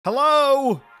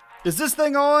Hello? Is this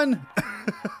thing on?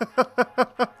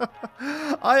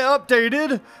 I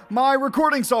updated my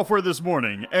recording software this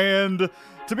morning, and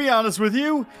to be honest with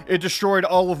you, it destroyed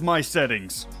all of my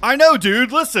settings. I know,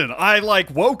 dude, listen, I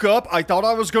woke up, I thought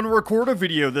I was gonna record a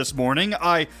video this morning,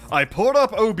 I pulled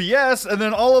up OBS, and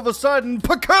then all of a sudden,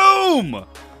 pacoom!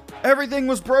 Everything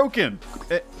was broken.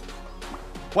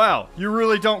 Wow, you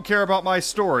really don't care about my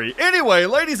story. Anyway,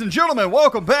 ladies and gentlemen,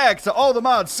 welcome back to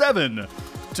Auto-Sieve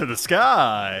to the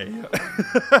sky.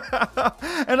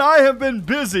 And I have been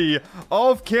busy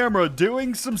off camera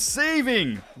doing some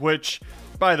sieving, which,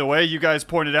 by the way, you guys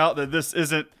pointed out that this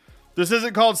isn't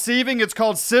called sieving, it's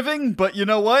called sieving, but you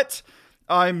know what?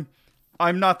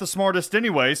 I'm not the smartest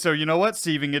anyway, so you know what?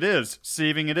 Sieving it is.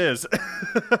 Sieving it is.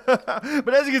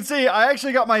 But as you can see, I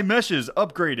actually got my meshes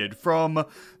upgraded from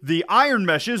the iron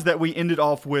meshes that we ended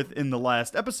off with in the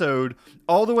last episode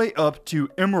all the way up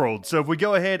to emerald. So if we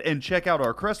go ahead and check out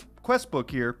our quest book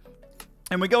here,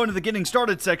 and we go into the getting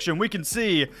started section, we can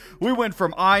see we went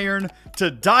from iron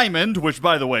to diamond, which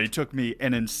by the way took me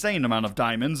an insane amount of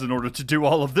diamonds in order to do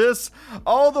all of this,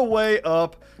 all the way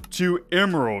up to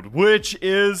emerald, which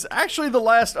is actually the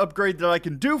last upgrade that I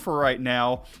can do for right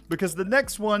now, because the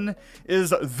next one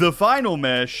is the final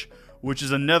mesh, which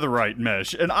is a netherite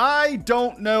mesh, and I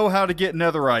don't know how to get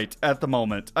netherite at the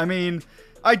moment. I mean,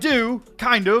 I do,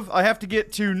 kind of. I have to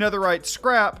get to netherite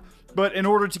scrap, but in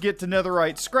order to get to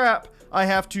netherite scrap, I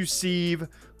have to sieve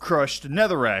crushed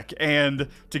netherrack, and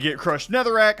to get crushed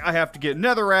netherrack, I have to get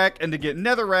netherrack, and to get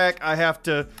netherrack, I have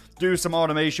to do some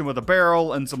automation with a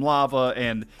barrel and some lava,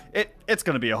 and it's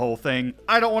gonna be a whole thing.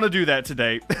 I don't want to do that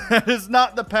today. That is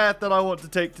not the path that I want to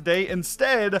take today.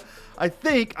 Instead, I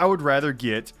think I would rather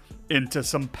get into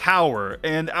some power,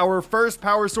 and our first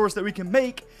power source that we can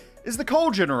make is the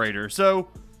coal generator. So,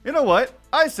 you know what?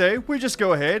 I say we just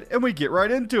go ahead and we get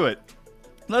right into it.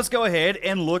 Let's go ahead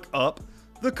and look up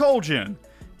the coal gen.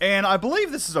 And I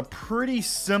believe this is a pretty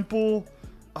simple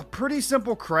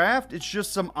craft. It's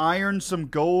just some iron, some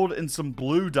gold, and some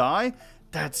blue dye.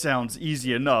 That sounds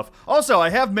easy enough. Also, I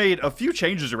have made a few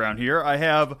changes around here. I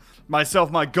have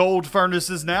myself my gold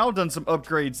furnaces now, done some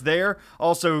upgrades there.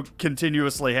 Also,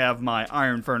 continuously have my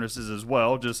iron furnaces as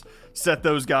well. Just set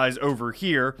those guys over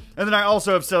here. And then I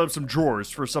also have set up some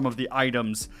drawers for some of the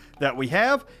items that we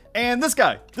have. And this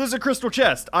guy, this is a crystal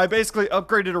chest. I basically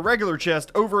upgraded a regular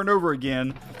chest over and over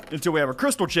again until we have a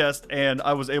crystal chest, and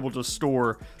I was able to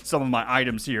store some of my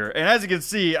items here. And as you can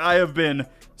see, I have been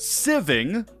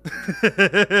sieving.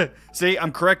 See,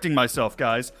 I'm correcting myself,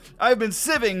 guys. I've been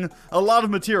sieving a lot of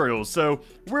materials, so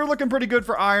we're looking pretty good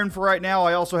for iron for right now.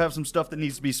 I also have some stuff that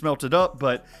needs to be smelted up,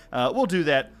 but we'll do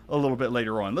that a little bit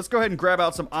later on. Let's go ahead and grab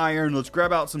out some iron. Let's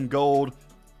grab out some gold.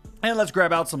 And let's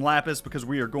grab out some lapis, because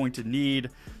we are going to need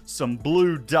some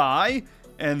blue dye.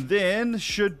 And then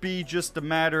should be just a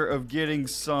matter of getting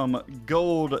some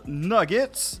gold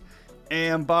nuggets.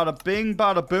 And bada bing,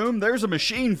 bada boom, there's a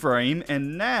machine frame.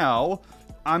 And now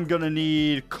I'm going to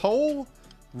need coal,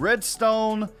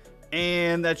 redstone,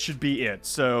 and that should be it.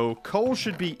 So coal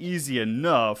should be easy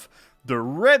enough. The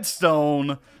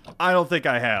redstone, I don't think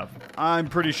I have. I'm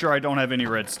pretty sure I don't have any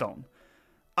redstone.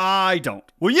 I don't.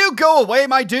 Will you go away,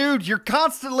 my dude? You're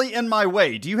constantly in my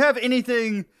way. Do you have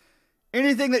anything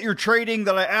that you're trading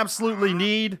that I absolutely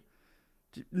need?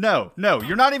 No,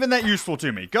 you're not even that useful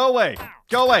to me. Go away.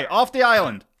 Go away. Off the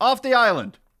island. Off the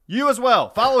island. You as well.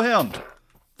 Follow him.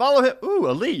 Follow him. Ooh,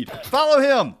 a lead. Follow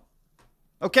him.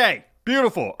 Okay,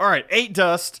 beautiful. All right, 8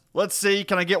 dust. Let's see.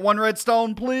 Can I get 1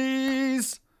 redstone,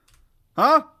 please?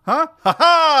 Huh?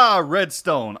 Ha-ha!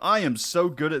 Redstone. I am so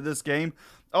good at this game.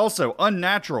 Also,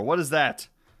 unnatural. What is that?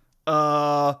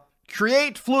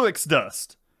 Create Fluix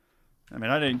dust. I mean,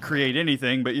 I didn't create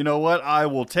anything, but you know what? I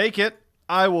will take it.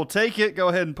 I will take it. Go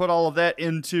ahead and put all of that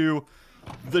into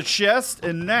the chest.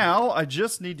 And now I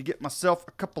just need to get myself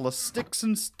a couple of sticks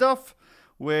and stuff,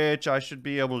 which I should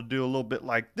be able to do a little bit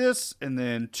like this. And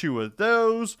then 2 of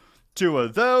those, 2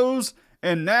 of those,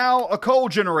 and now a coal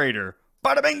generator.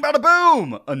 Bada bing, bada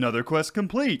boom! Another quest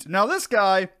complete. Now this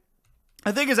guy,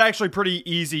 I think, is actually pretty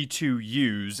easy to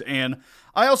use, and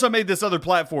I also made this other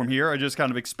platform here. I just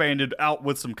kind of expanded out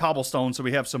with some cobblestone so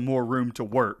we have some more room to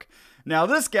work. Now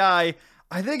this guy,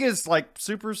 I think, is like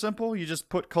super simple. You just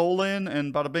put coal in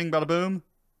and bada bing, bada boom.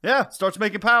 Yeah, starts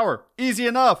making power. Easy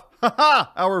enough.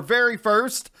 Haha, our very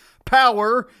first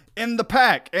power in the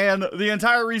pack. And the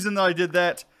entire reason that I did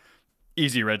that,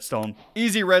 easy redstone,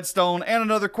 and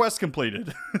another quest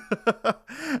completed.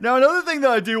 Now, another thing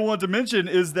that I do want to mention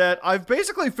is that I've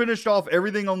basically finished off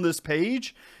everything on this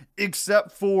page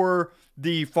except for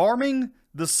the farming,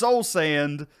 the soul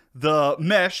sand, the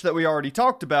mesh that we already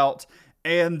talked about,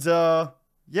 And,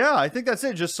 yeah, I think that's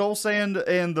it. Just soul sand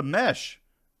and the mesh.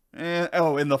 And,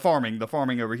 oh, and the farming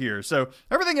over here. So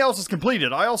everything else is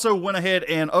completed. I also went ahead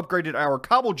and upgraded our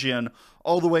cobble gen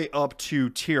all the way up to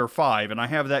tier 5. And I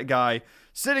have that guy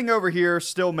sitting over here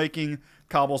still making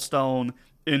cobblestone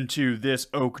into this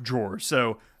oak drawer.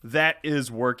 So that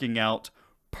is working out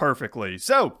perfectly.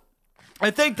 So I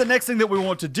think the next thing that we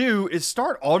want to do is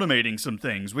start automating some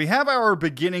things. We have our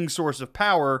beginning source of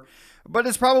power, but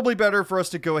it's probably better for us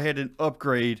to go ahead and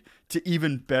upgrade to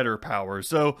even better power.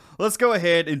 So let's go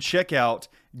ahead and check out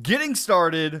Getting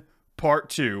Started Part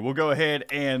 2. We'll go ahead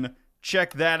and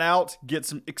check that out, get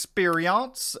some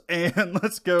experience, and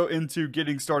let's go into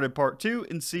Getting Started Part 2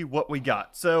 and see what we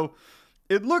got. So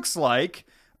it looks like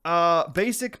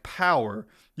basic power.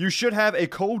 You should have a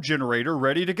coal generator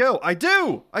ready to go. I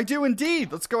do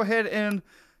indeed. Let's go ahead and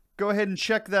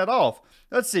check that off.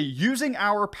 Let's see, using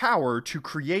our power to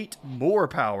create more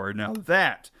power. Now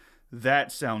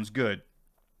that sounds good.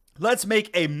 Let's make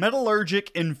a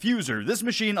metallurgic infuser. This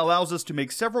machine allows us to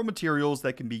make several materials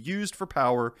that can be used for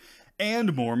power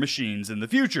and more machines in the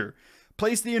future.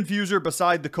 Place the infuser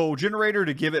beside the coal generator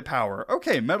to give it power.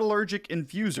 Okay, metallurgic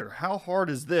infuser. How hard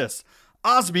is this?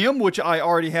 Osmium, which I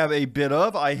already have a bit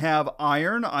of. I have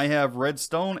iron, I have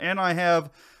redstone, and I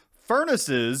have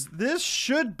furnaces. This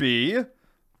should be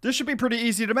pretty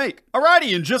easy to make.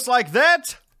 Alrighty, and just like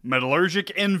that,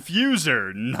 metallurgic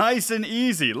infuser. Nice and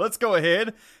easy. Let's go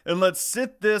ahead and let's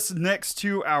sit this next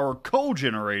to our coal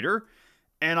generator.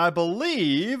 And I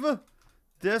believe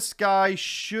this guy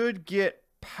should get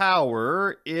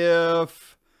power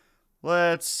if...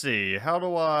 Let's see. How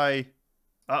do I...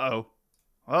 Uh-oh.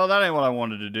 Well, that ain't what I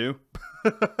wanted to do.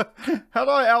 How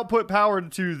do I output power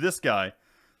to this guy?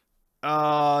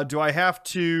 Do I have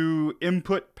to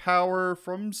input power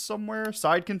from somewhere?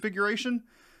 Side configuration?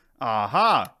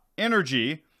 Aha!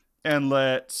 Energy. And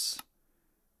let's...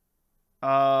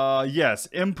 yes.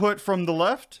 Input from the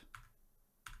left.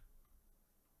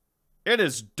 It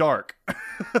is dark.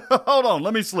 Hold on,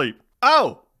 let me sleep.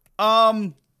 Oh!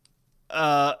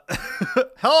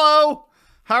 Hello!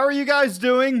 How are you guys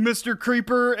doing, Mr.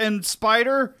 Creeper and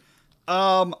Spider?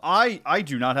 I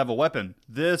do not have a weapon.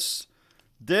 This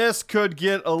could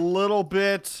get a little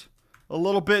bit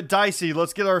dicey.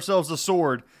 Let's get ourselves a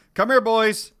sword. Come here,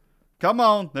 boys. Come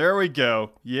on. There we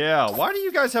go. Yeah. Why do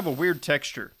you guys have a weird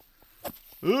texture?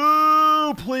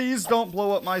 Ooh, please don't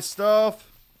blow up my stuff.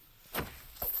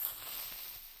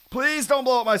 Please don't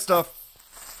blow up my stuff.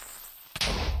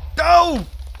 Oh!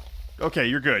 Okay,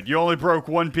 you're good. You only broke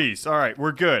one piece. All right,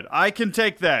 we're good. I can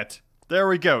take that. There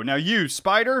we go. Now you,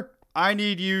 Spider, I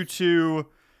need you to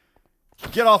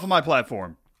get off of my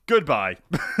platform. Goodbye.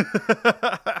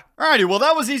 Alrighty, well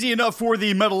that was easy enough for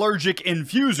the metallurgic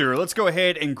infuser. Let's go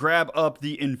ahead and grab up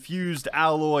the infused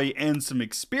alloy and some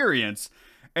experience.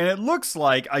 And it looks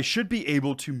like I should be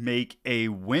able to make a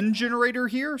wind generator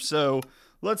here. So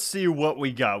let's see what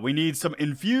we got. We need some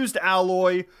infused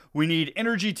alloy, we need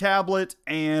energy tablet,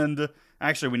 and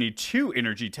actually we need 2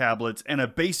 energy tablets and a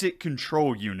basic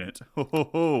control unit.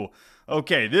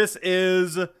 Okay, this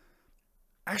is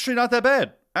actually not that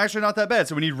bad.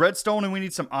 So we need redstone and we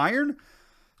need some iron.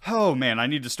 Oh man, I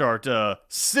need to start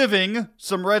sieving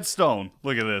some redstone.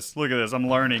 Look at this. I'm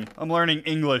learning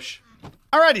English.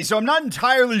 Alrighty, so I'm not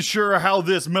entirely sure how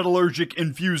this metallurgic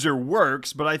infuser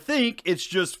works, but I think it's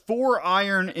just 4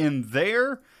 iron in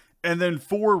there, and then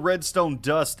 4 redstone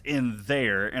dust in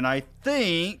there. And I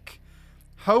think,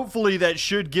 hopefully that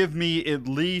should give me at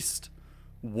least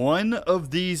 1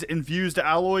 of these infused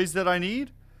alloys that I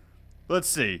need. Let's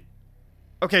see.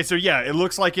 Okay, so yeah, it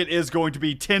looks like it is going to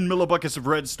be 10 millibuckets of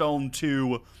redstone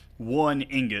to 1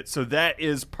 ingot. So that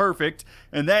is perfect,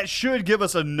 and that should give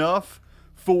us enough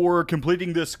for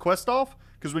completing this quest off,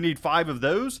 because we need 5 of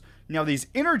those. Now these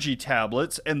energy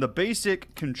tablets and the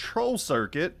basic control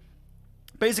circuit.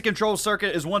 Basic control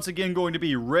circuit is once again going to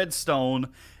be redstone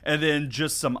and then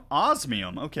just some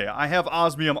osmium. Okay, I have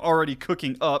osmium already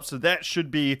cooking up, so that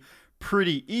should be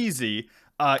pretty easy.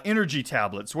 Energy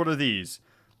tablets, what are these?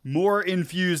 More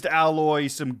infused alloy,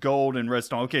 some gold, and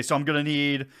redstone. Okay, so I'm going to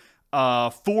need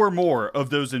 4 more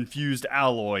of those infused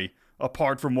alloy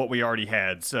apart from what we already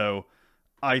had. So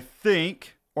I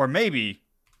think, or maybe,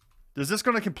 is this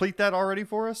going to complete that already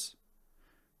for us?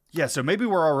 Yeah, so maybe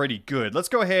we're already good. Let's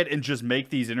go ahead and just make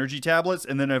these energy tablets,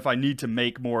 and then if I need to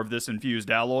make more of this infused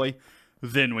alloy,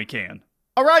 then we can.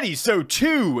 Alrighty, so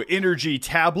 2 energy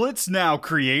tablets now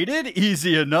created.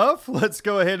 Easy enough. Let's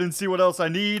go ahead and see what else I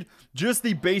need. Just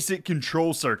the basic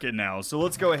control circuit now. So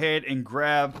let's go ahead and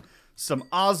grab some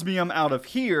osmium out of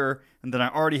here, and then I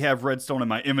already have redstone in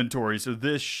my inventory, so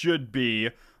this should be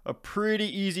a pretty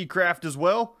easy craft as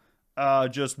well.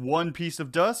 Just one piece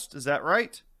of dust. Is that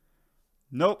right?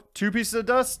 Nope. 2 pieces of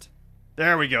dust.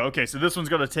 There we go. Okay, so this one's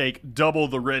going to take double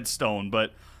the redstone,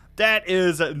 but that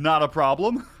is not a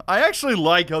problem. I actually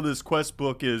like how this quest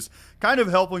book is kind of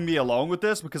helping me along with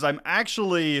this, because I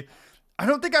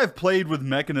don't think I've played with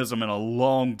Mechanism in a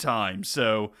long time,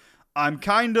 so I'm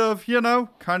kind of, you know,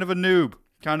 kind of a noob.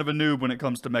 Kind of a noob when it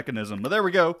comes to Mechanism. But there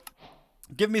we go.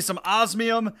 Give me some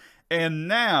osmium, and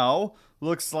now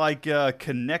looks like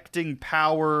connecting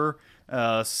power,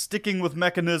 sticking with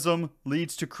Mechanism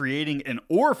leads to creating an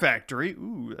ore factory.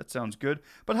 Ooh, that sounds good.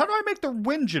 But how do I make the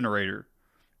wind generator?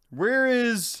 Where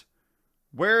is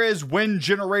wind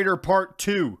generator part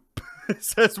 2? It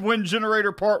says wind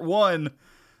generator part 1.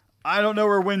 I don't know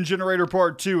where wind generator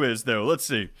part 2 is, though. Let's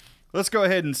see. Let's go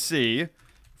ahead and see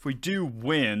if we do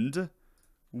wind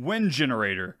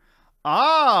generator.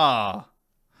 Ah!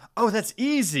 Oh, that's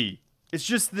easy. It's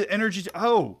just the energy.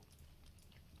 Oh.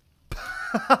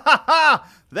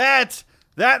 That,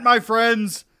 my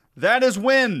friends, that is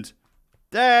wind.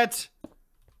 That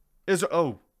is,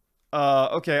 oh.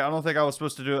 Okay, I don't think I was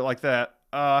supposed to do it like that.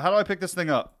 How do I pick this thing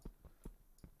up?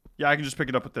 Yeah, I can just pick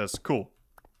it up with this. Cool.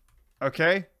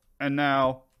 Okay, and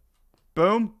now,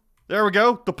 boom. There we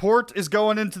go. The port is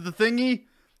going into the thingy.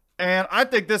 And I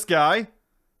think this guy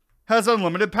has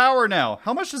unlimited power now.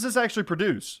 How much does this actually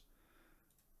produce?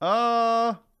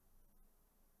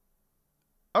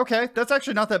 Okay, that's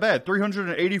actually not that bad.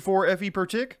 384 FE per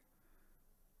tick.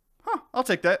 Huh, I'll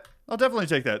take that. I'll definitely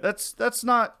take that. That's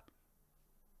not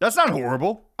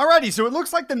horrible. Alrighty, so it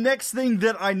looks like the next thing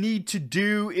that I need to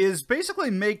do is basically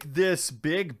make this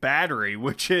big battery,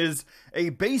 which is a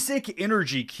basic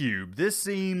energy cube. This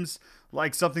seems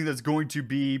like something that's going to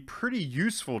be pretty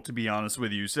useful, to be honest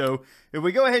with you. So if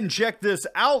we go ahead and check this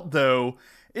out, though,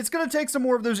 it's going to take some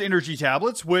more of those energy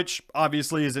tablets, which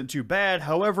obviously isn't too bad.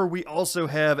 However, we also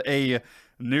have a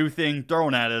new thing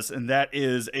thrown at us, and that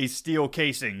is a steel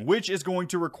casing, which is going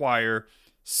to require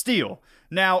steel.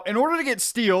 Now, in order to get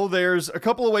steel, there's a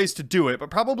couple of ways to do it, but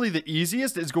probably the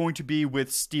easiest is going to be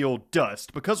with steel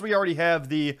dust. Because we already have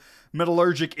the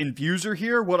metallurgic infuser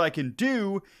here, what I can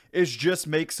do is just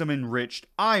make some enriched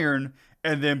iron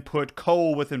and then put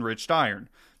coal with enriched iron.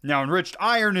 Now, enriched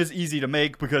iron is easy to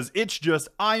make because it's just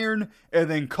iron and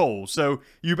then coal. So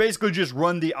you basically just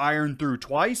run the iron through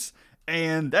twice,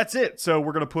 and that's it. So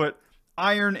we're going to put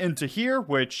iron into here,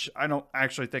 which I don't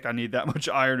actually think I need that much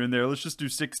iron in there. Let's just do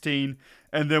 16,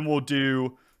 and then we'll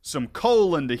do some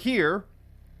coal into here,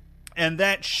 and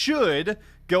that should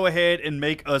go ahead and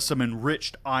make us some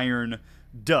enriched iron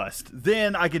dust.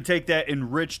 Then I can take that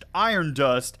enriched iron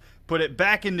dust, put it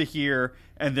back into here,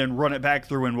 and then run it back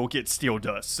through, and we'll get steel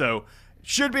dust. So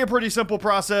should be a pretty simple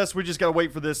process. We just gotta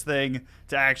wait for this thing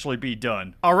to actually be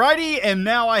done. Alrighty, and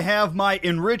now I have my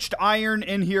enriched iron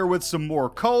in here with some more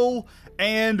coal,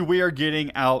 and we are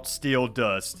getting out steel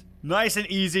dust. Nice and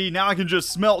easy. Now I can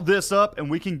just smelt this up, and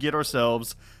we can get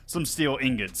ourselves some steel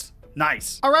ingots.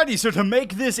 Nice. Alrighty, so to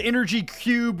make this energy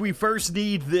cube, we first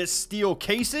need this steel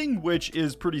casing, which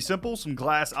is pretty simple. Some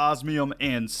glass, osmium,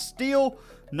 and steel.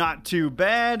 Not too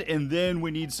bad. And then we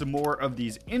need some more of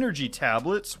these energy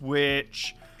tablets,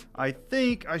 which I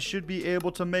think I should be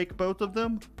able to make both of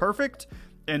them. Perfect.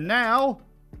 And now,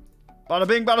 bada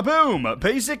bing, bada boom,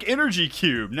 basic energy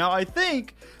cube. Now I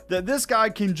think that this guy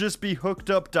can just be hooked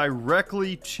up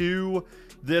directly to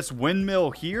this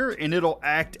windmill here, and it'll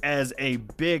act as a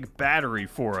big battery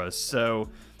for us. So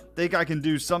I think I can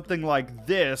do something like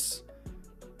this.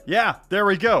 Yeah, there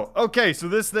we go. Okay, so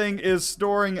this thing is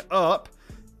storing up,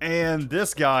 and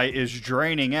this guy is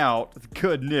draining out.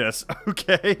 Goodness.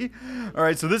 Okay. All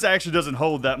right, so this actually doesn't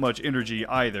hold that much energy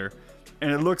either.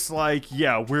 And it looks like,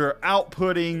 yeah, we're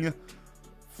outputting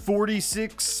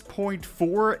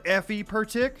 46.4 FE per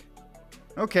tick.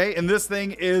 Okay, and this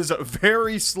thing is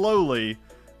very slowly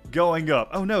going up.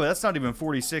 Oh no, that's not even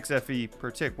 46 FE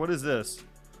per tick. What is this?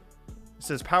 It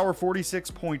says power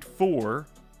 46.4.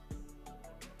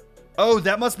 Oh,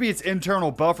 that must be its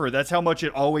internal buffer. That's how much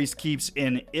it always keeps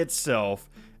in itself.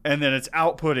 And then it's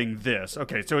outputting this.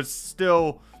 Okay, so it's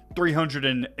still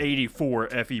 384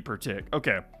 FE per tick.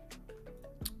 Okay.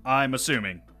 I'm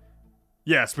assuming.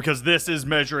 Yes, because this is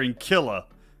measuring kilo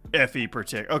FE per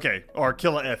tick. Okay, or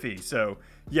kilo FE. So,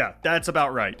 yeah, that's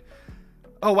about right.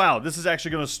 Oh, wow. This is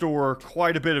actually going to store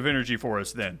quite a bit of energy for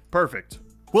us then. Perfect.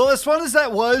 Well, as fun as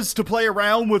that was to play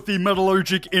around with the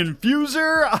metallurgic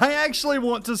infuser, I actually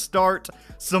want to start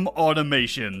some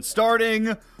automation,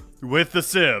 starting with the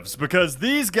sieves, because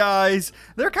these guys,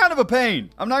 they're kind of a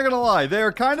pain. I'm not gonna lie,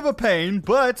 they're kind of a pain,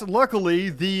 but luckily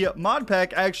the mod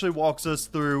pack actually walks us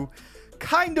through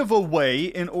kind of a way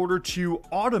in order to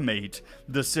automate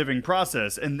the sieving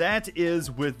process, and that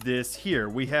is with this here.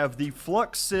 We have the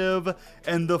flux sieve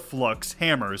and the flux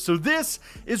hammer. So this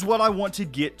is what I want to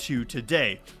get to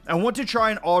today. I want to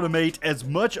try and automate as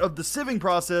much of the sieving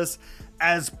process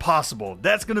as possible.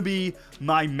 That's going to be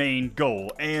my main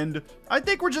goal, and I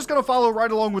think we're just going to follow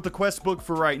right along with the quest book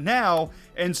for right now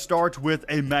and start with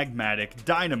a magmatic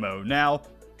dynamo. Now,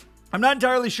 I'm not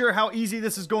entirely sure how easy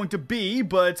this is going to be,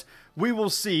 but we will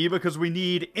see, because we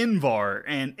need Invar,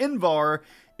 and Invar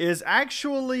is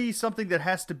actually something that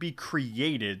has to be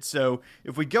created. So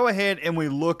if we go ahead and we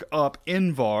look up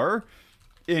Invar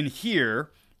in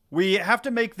here, we have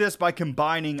to make this by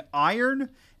combining iron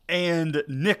and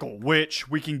nickel, which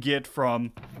we can get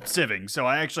from sieving. So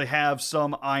I actually have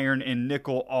some iron and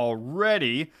nickel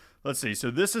already. Let's see.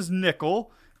 So this is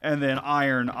nickel, and then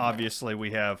iron, obviously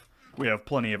we have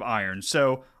plenty of iron.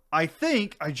 So I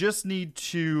think I just need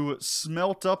to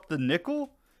smelt up the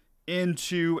nickel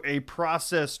into a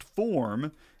processed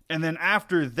form, and then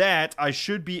after that I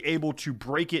should be able to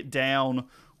break it down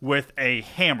with a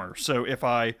hammer. So if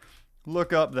I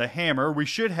look up the hammer, we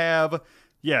should have,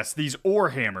 yes, these ore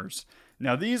hammers.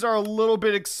 Now these are a little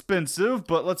bit expensive,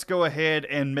 but let's go ahead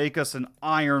and make us an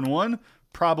iron one.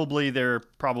 There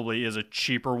probably is a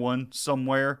cheaper one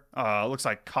somewhere. Looks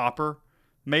like copper,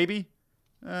 maybe?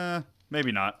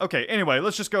 Maybe not. Okay, anyway,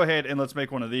 let's just go ahead and let's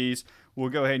make one of these. We'll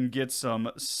go ahead and get some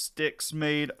sticks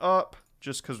made up,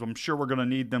 just because I'm sure we're going to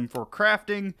need them for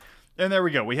crafting. And there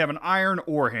we go. We have an iron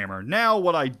ore hammer. Now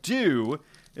what I do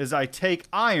is I take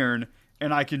iron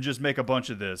and I can just make a bunch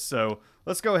of this. So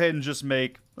let's go ahead and just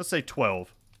make, let's say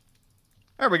 12.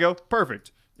 There we go.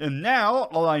 Perfect. And now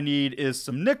all I need is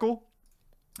some nickel.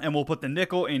 And we'll put the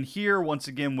nickel in here once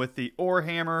again with the ore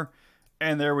hammer.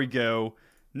 And there we go.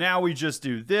 Now we just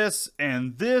do this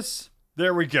and this.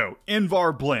 There we go.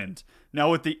 Invar blend.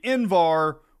 Now with the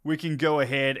Invar, we can go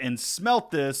ahead and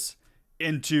smelt this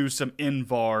into some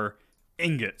Invar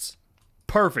ingots.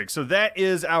 Perfect. So that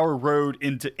is our road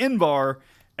into Invar.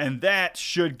 And that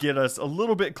should get us a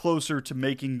little bit closer to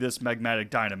making this magmatic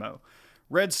dynamo.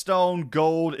 Redstone,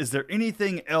 gold. Is there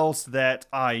anything else that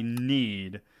I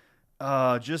need?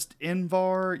 Just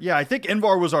Invar. Yeah, I think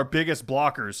Invar was our biggest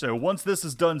blocker. So once this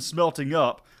is done smelting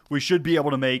up, we should be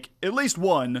able to make at least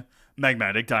one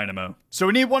magmatic dynamo. So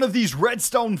we need one of these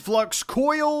redstone flux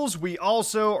coils. We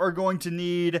also are going to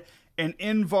need an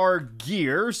Invar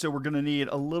gear. So we're going to need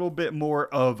a little bit more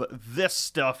of this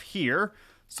stuff here.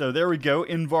 So there we go.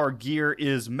 Invar gear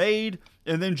is made.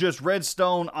 And then just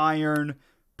redstone, iron.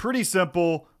 Pretty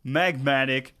simple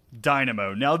magmatic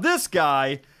dynamo. Now this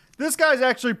guy's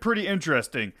actually pretty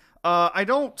interesting. I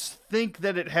don't think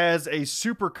that it has a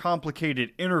super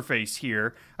complicated interface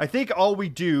here. I think all we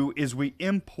do is we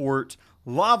import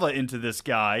lava into this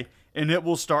guy and it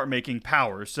will start making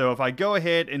power. So if I go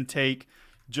ahead and take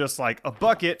just like a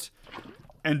bucket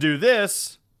and do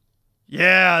this,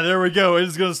 yeah, there we go. It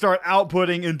is going to start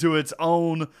outputting into its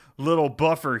own little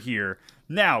buffer here.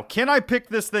 Now, can I pick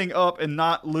this thing up and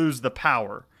not lose the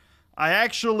power? I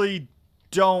actually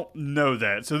don't know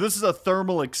that. So this is a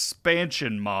thermal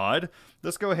expansion mod.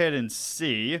 Let's go ahead and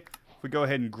see. If we go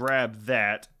ahead and grab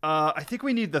that. I think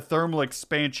we need the thermal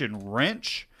expansion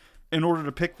wrench in order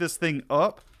to pick this thing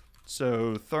up.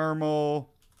 So thermal,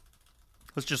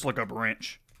 let's just look up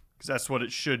wrench, because that's what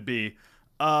it should be.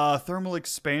 Thermal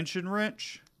expansion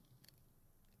wrench.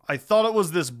 I thought it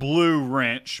was this blue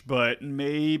wrench, but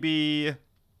maybe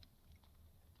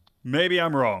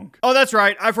I'm wrong. Oh, that's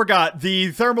right. I forgot. The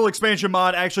thermal expansion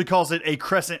mod actually calls it a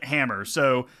crescent hammer.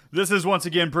 So this is once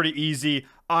again pretty easy.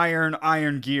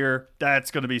 Iron gear.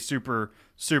 That's going to be super,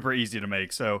 super easy to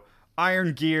make. So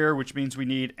iron gear, which means we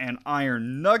need an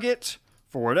iron nugget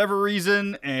for whatever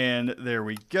reason. And there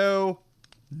we go.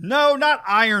 No, not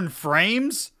iron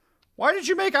frames. Why did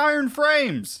you make iron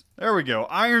frames? There we go.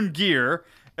 Iron gear.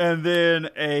 And then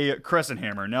a crescent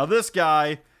hammer. Now this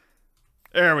guy,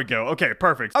 there we go. Okay,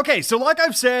 perfect. Okay, so like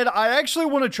I've said, I actually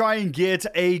want to try and get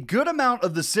a good amount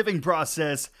of the sieving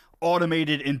process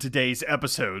automated in today's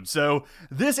episode. So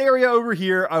this area over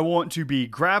here, I want to be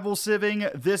gravel sieving.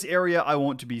 This area, I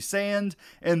want to be sand.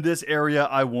 And this area,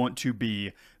 I want to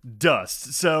be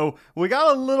dust. So we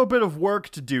got a little bit of work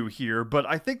to do here, but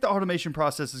I think the automation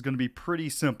process is going to be pretty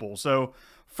simple. So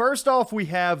first off, we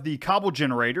have the cobble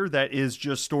generator that is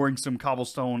just storing some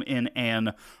cobblestone in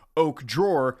an oak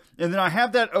drawer. And then I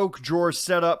have that oak drawer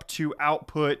set up to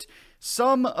output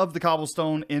some of the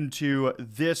cobblestone into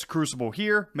this crucible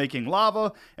here, making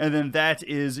lava, and then that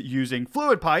is using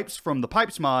fluid pipes from the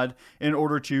pipes mod in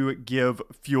order to give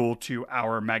fuel to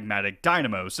our magmatic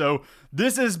dynamo. So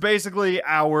this is basically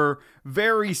our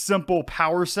very simple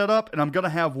power setup, and I'm going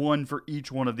to have one for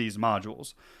each one of these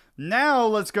modules. Now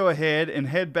let's go ahead and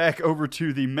head back over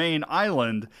to the main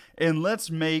island, and let's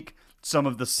make some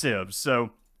of the sieves.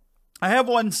 So I have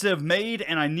one sieve made,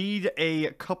 and I need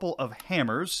a couple of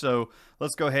hammers, so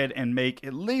let's go ahead and make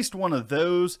at least one of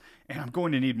those, and I'm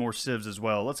going to need more sieves as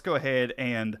well. Let's go ahead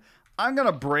and I'm going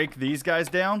to break these guys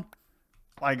down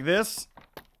like this,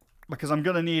 because I'm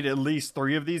going to need at least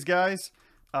 3 of these guys,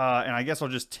 and I guess I'll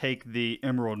just take the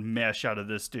emerald mesh out of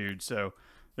this dude. So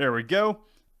there we go,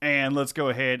 and let's go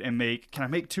ahead and make, can I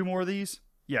make 2 more of these?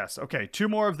 Yes, okay, 2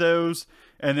 more of those,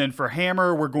 and then for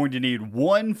hammer, we're going to need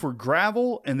 1 for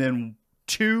gravel, and then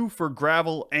 2 for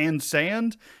gravel and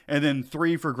sand, and then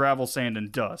 3 for gravel, sand, and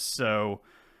dust. So,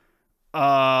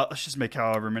 let's just make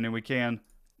however many we can.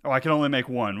 Oh, I can only make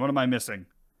 1. What am I missing?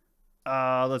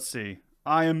 Let's see.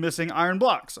 I am missing iron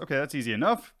blocks. Okay, that's easy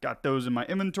enough. Got those in my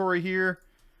inventory here.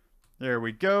 There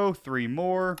we go, 3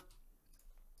 more.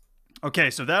 Okay,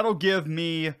 so that'll give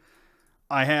me,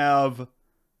 I have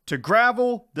to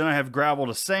gravel, then I have gravel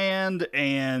to sand,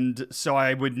 and so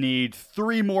I would need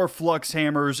 3 more flux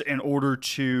hammers in order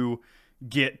to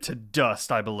get to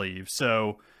dust, I believe.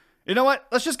 So, you know what?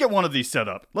 Let's just get one of these set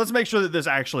up. Let's make sure that this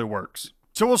actually works.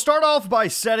 So we'll start off by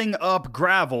setting up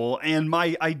gravel, and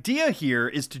my idea here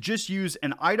is to just use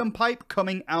an item pipe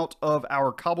coming out of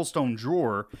our cobblestone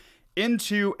drawer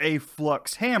into a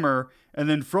flux hammer, and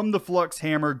then from the flux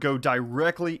hammer go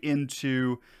directly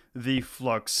into the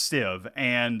flux sieve.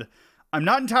 And I'm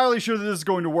not entirely sure that this is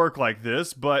going to work like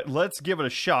this, but let's give it a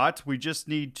shot. We just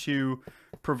need to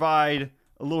provide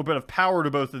a little bit of power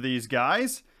to both of these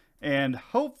guys, and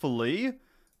hopefully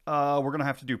we're gonna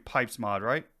have to do pipes mod,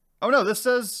 right? Oh no, this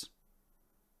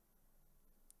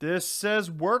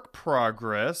says work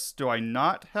progress. Do I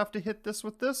not have to hit this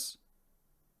with this?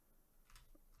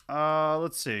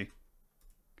 Let's see.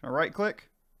 Can I right click?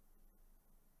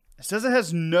 It says it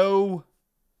has no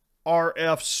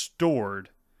RF stored.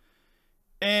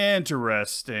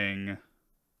 Interesting.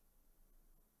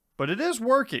 But it is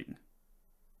working.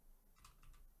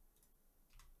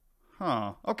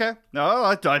 Huh. Okay. No,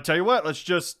 I tell you what, let's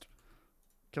just...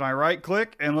 Can I right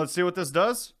click and let's see what this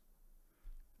does?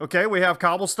 Okay, we have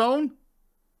cobblestone.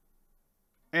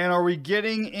 And are we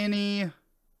getting any...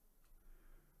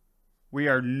 We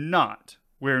are not.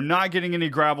 We're not getting any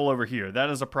gravel over here. That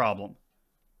is a problem.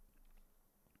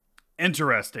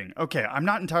 Interesting. Okay, I'm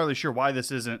not entirely sure why this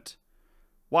isn't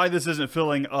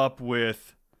filling up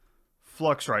with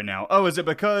flux right now. Oh, is it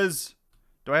because...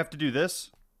 Do I have to do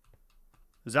this?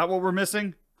 Is that what we're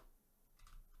missing?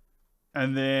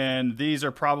 And then these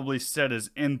are probably set as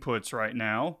inputs right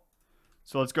now.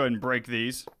 So let's go ahead and break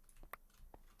these.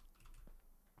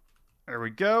 There we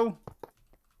go.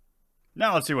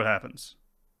 Now let's see what happens.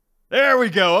 There we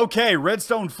go. Okay,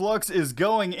 redstone flux is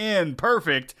going in.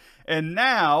 Perfect. And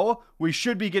now we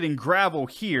should be getting gravel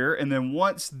here. And then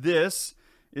once this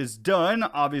is done,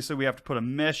 obviously we have to put a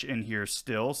mesh in here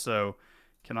still. So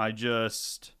can I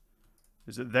just...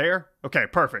 Is it there? Okay,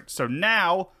 perfect. So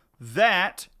now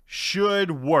that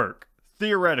should work,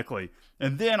 theoretically.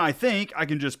 And then I think I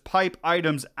can just pipe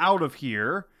items out of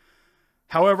here.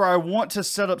 However, I want to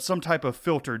set up some type of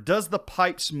filter. Does the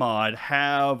pipes mod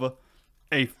have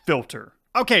a filter?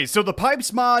 Okay, so the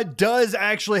pipes mod does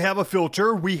actually have a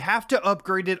filter. We have to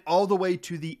upgrade it all the way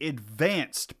to the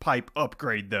advanced pipe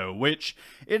upgrade though, which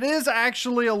it is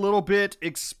actually a little bit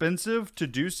expensive to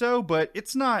do so, but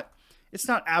it's not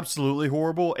absolutely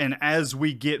horrible. And as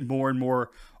we get more and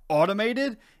more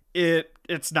automated,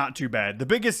 it's not too bad. The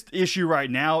biggest issue right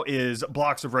now is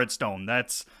blocks of redstone.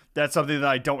 That's something that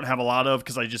I don't have a lot of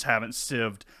because I just haven't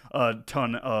sieved a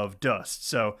ton of dust.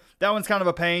 So that one's kind of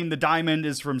a pain. The diamond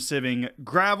is from sieving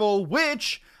gravel,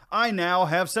 which I now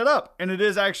have set up, and it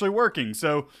is actually working.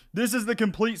 So this is the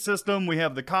complete system. We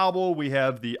have the cobble, we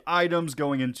have the items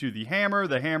going into the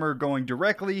hammer going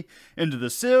directly into the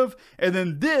sieve, and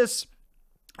then this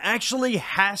actually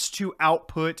has to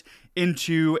output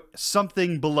into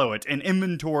something below it, an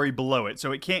inventory below it.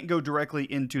 So it can't go directly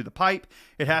into the pipe.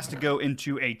 It has to go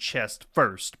into a chest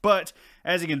first. But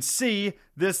as you can see,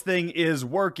 this thing is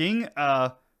working.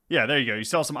 Yeah, there you go. You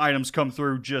saw some items come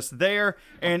through just there,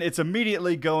 and it's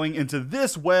immediately going into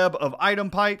this web of item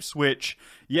pipes, which,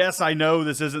 yes, I know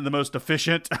this isn't the most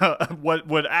efficient. What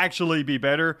would actually be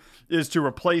better is to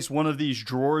replace one of these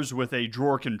drawers with a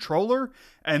drawer controller,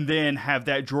 and then have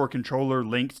that drawer controller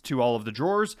linked to all of the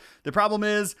drawers. The problem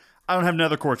is, I don't have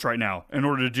nether quartz right now in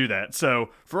order to do that. So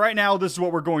for right now, this is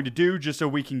what we're going to do just so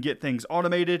we can get things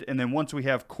automated. And then once we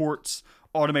have quartz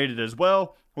automated as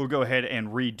well, we'll go ahead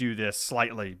and redo this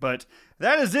slightly. But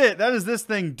that is it. That is this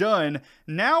thing done.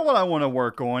 Now what I want to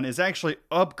work on is actually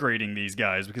upgrading these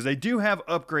guys because they do have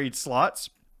upgrade slots.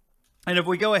 And if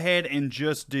we go ahead and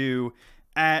just do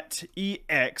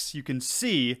 @EX, you can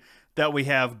see that we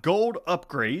have gold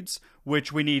upgrades,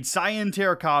 which we need cyan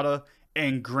terracotta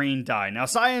and green dye. Now,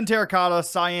 cyan terracotta,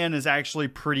 cyan is actually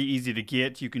pretty easy to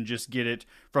get. You can just get it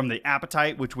from the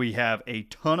apatite, which we have a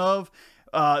ton of.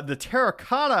 The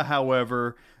terracotta,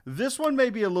 however, this one may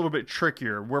be a little bit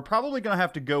trickier. We're probably going to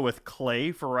have to go with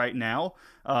clay for right now.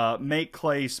 Make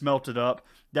clay, smelt it up.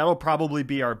 That'll probably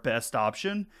be our best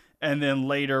option. And then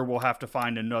later we'll have to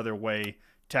find another way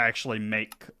to actually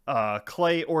make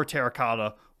clay or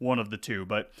terracotta, one of the two.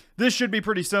 But this should be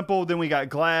pretty simple. Then we got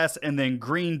glass and then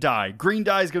green dye. Green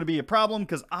dye is going to be a problem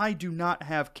because I do not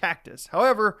have cactus.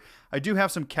 However, I do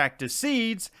have some cactus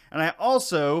seeds, and I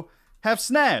also have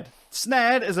Snad.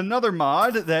 Snad is another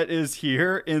mod that is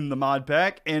here in the mod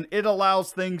pack, and it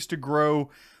allows things to grow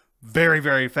very,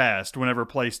 very fast whenever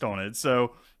placed on it.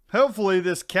 So hopefully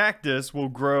this cactus will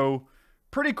grow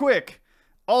pretty quick.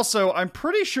 Also, I'm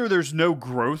pretty sure there's no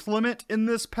growth limit in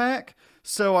this pack,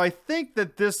 so I think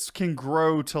that this can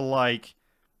grow to, like,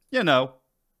 you know,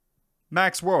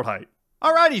 max world height.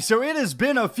 Alrighty, so it has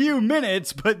been a few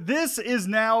minutes, but this is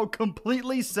now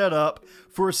completely set up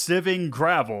for sieving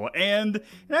gravel, and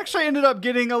it actually ended up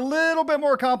getting a little bit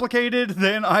more complicated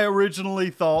than I originally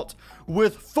thought,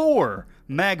 with 4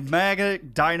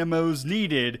 magmatic dynamos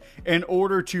needed in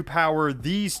order to power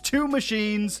these 2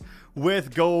 machines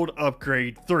with gold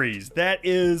upgrade 3s. That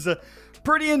is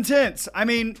pretty intense. I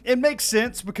mean, it makes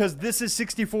sense because this is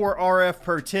 64 RF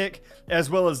per tick, as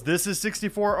well as this is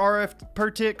 64 RF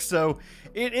per tick, so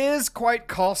it is quite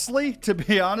costly, to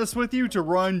be honest with you, to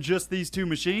run just these 2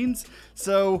 machines.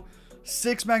 So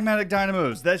 6 magmatic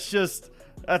dynamos,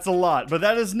 that's a lot, but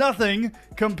that is nothing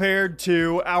compared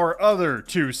to our other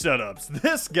 2 setups.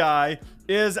 This guy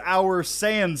is our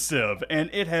sand sieve, and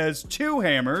it has 2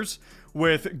 hammers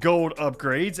with gold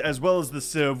upgrades, as well as the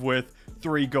sieve with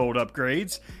 3 gold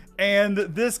upgrades, and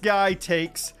this guy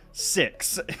takes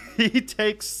 6. He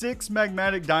takes 6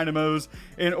 magmatic dynamos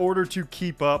in order to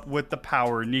keep up with the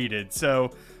power needed.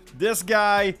 So this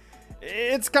guy,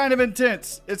 it's kind of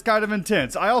intense. It's kind of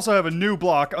intense. I also have a new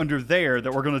block under there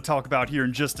that we're going to talk about here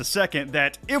in just a second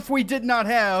that if we did not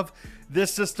have,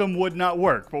 this system would not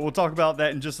work, but we'll talk about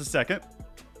that in just a second.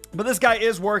 But this guy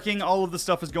is working. All of the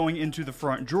stuff is going into the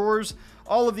front drawers.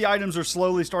 All of the items are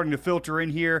slowly starting to filter in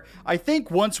here. I think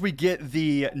once we get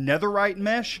the netherite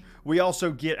mesh, we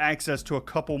also get access to a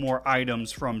couple more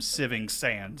items from sieving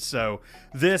sand. So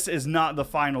this is not the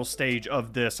final stage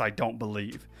of this, I don't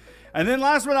believe. And then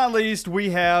last but not least,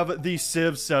 we have the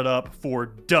sieve set up for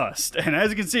dust. And as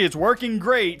you can see, it's working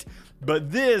great,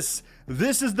 but this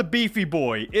is the beefy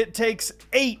boy. It takes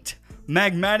 8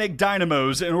 magmatic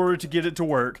dynamos in order to get it to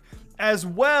work, as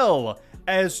well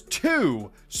as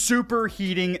 2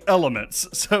 superheating elements.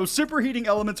 So superheating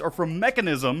elements are from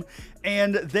Mechanism,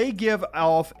 and they give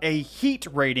off a heat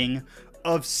rating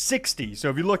of 60. So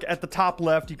if you look at the top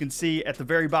left, you can see at the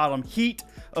very bottom, heat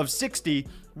of 60,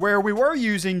 where we were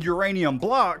using uranium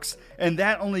blocks, and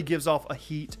that only gives off a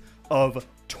heat of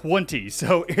 20.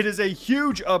 So it is a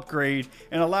huge upgrade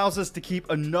and allows us to keep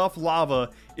enough lava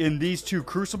in these 2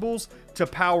 crucibles to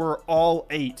power all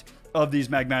 8 of these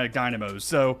magmatic dynamos.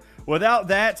 So without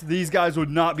that, these guys would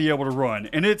not be able to run,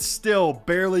 and it's still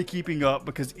barely keeping up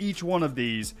because each one of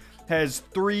these has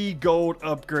 3 gold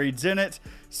upgrades in it.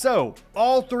 So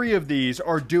all 3 of these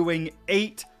are doing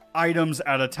 8 items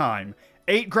at a time.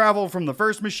 8 gravel from the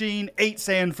first machine, 8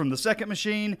 sand from the second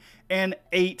machine, and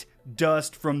 8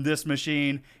 dust from this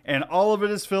machine, and all of it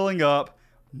is filling up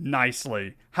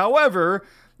nicely. However,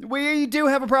 we do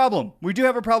have a problem. We do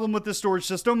have a problem with this storage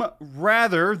system.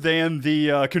 Rather than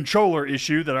the controller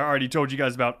issue that I already told you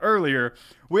guys about earlier,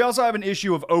 we also have an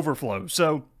issue of overflow.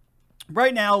 So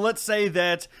right now, let's say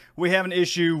that we have an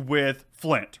issue with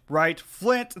flint, right?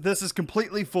 Flint, this is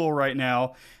completely full right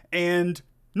now, and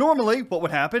normally, what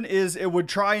would happen is it would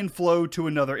try and flow to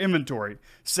another inventory,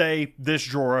 say this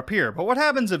drawer up here. But what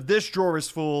happens if this drawer is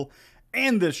full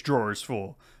and this drawer is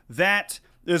full? That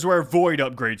is where void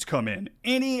upgrades come in.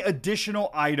 Any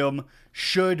additional item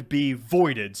should be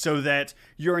voided so that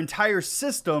your entire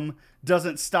system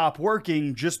doesn't stop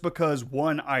working just because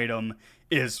one item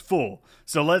is full.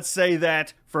 So let's say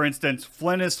that, for instance,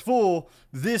 flint is full.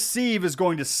 This sieve is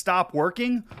going to stop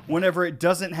working whenever it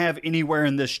doesn't have anywhere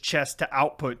in this chest to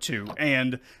output to.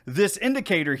 And this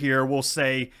indicator here will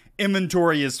say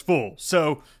inventory is full.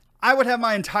 So I would have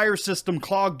my entire system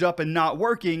clogged up and not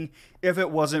working if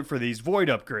it wasn't for these void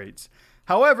upgrades.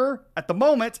 However, at the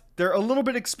moment, they're a little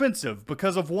bit expensive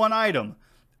because of one item,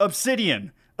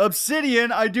 Obsidian.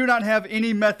 Obsidian, I do not have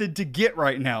any method to get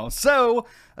right now. So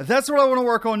that's what I want to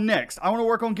work on next. I want to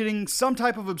work on getting some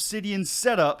type of obsidian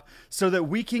set up so that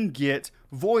we can get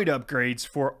void upgrades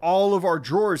for all of our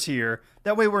drawers here.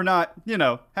 That way we're not,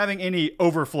 having any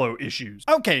overflow issues.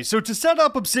 Okay, so to set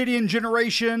up obsidian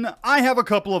generation, I have a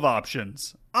couple of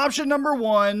options. Option number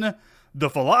one, the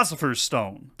Philosopher's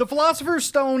Stone. The Philosopher's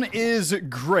Stone is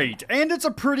great, and it's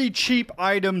a pretty cheap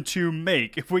item to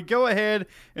make. If we go ahead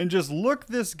and just look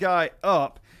this guy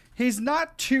up, he's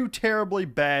not too terribly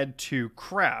bad to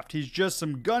craft. He's just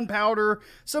some gunpowder,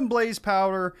 some blaze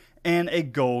powder, and a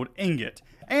gold ingot.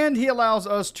 And he allows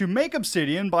us to make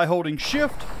obsidian by holding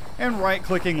shift and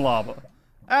right-clicking lava.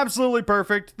 Absolutely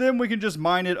perfect. Then we can just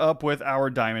mine it up with our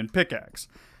diamond pickaxe.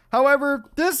 However,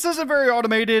 this isn't very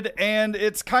automated, and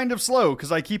it's kind of slow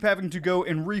because I keep having to go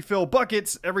and refill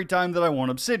buckets every time that I want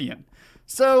obsidian.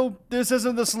 So this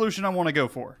isn't the solution I want to go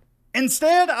for.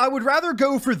 Instead, I would rather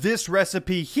go for this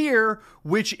recipe here,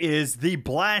 which is the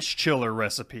Blast Chiller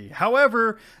recipe.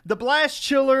 However, the Blast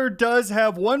Chiller does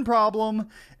have one problem,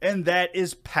 and that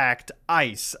is packed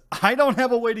ice. I don't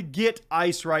have a way to get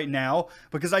ice right now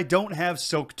because I don't have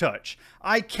Silk Touch.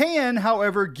 I can,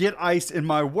 however, get ice in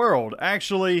my world.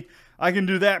 Actually, I can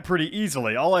do that pretty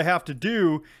easily. All I have to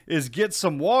do is get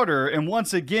some water, and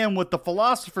once again with the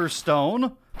Philosopher's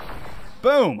Stone,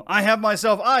 boom, I have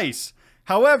myself ice.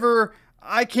 However,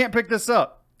 I can't pick this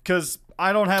up because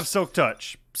I don't have Silk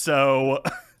Touch. So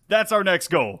that's our next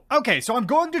goal. Okay, so I'm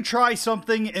going to try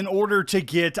something in order to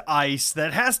get ice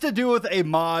that has to do with a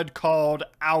mod called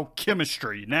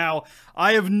Alchemistry. Now,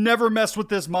 I have never messed with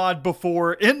this mod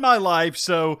before in my life,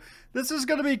 so this is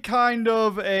going to be kind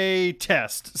of a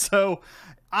test. So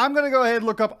I'm going to go ahead and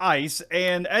look up ice,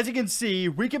 and as you can see,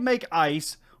 we can make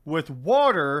ice with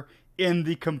water in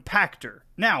the compactor.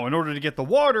 Now, in order to get the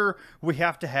water, we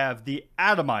have to have the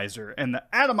Atomizer, and the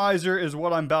Atomizer is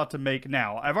what I'm about to make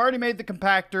now. I've already made the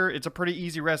compactor. It's a pretty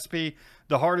easy recipe.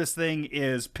 The hardest thing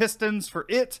is pistons for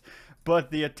it,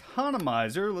 but the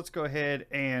Atomizer, let's go ahead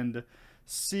and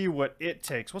see what it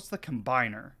takes. What's the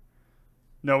combiner?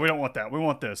 No, we don't want that. We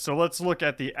want this. So let's look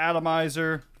at the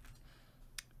Atomizer.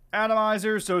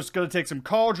 Atomizer, so it's going to take some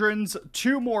cauldrons,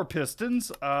 2 more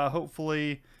pistons,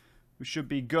 hopefully we should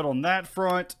be good on that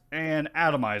front, and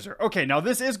Atomizer. Okay, now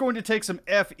this is going to take some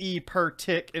FE per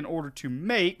tick in order to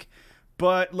make,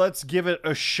 but let's give it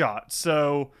a shot.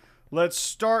 So let's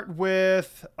start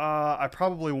with, I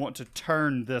probably want to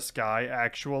turn this guy,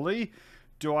 actually.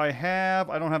 I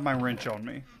don't have my wrench on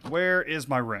me. Where is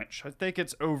my wrench? I think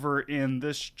it's over in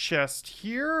this chest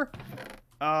here.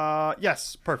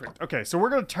 Yes, perfect. Okay, so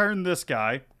we're going to turn this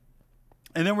guy,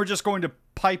 and then we're just going to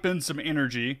pipe in some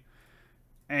energy.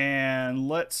 And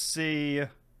let's see.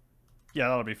 Yeah,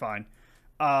 that'll be fine.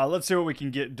 Let's see what we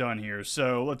can get done here.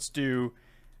 So let's do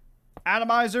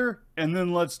Atomizer, and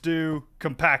then let's do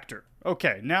Compactor.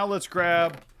 Okay, now let's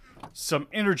grab some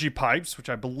energy pipes, which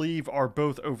I believe are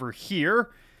both over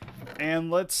here.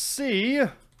 And let's see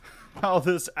how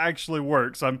this actually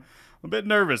works. I'm a bit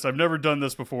nervous. I've never done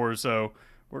this before, so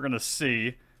we're going to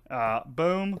see.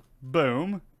 Boom,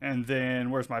 boom. And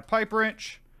then where's my pipe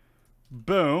wrench?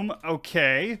 Boom.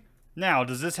 Okay. Now,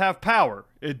 does this have power?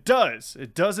 It does.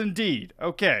 It does indeed.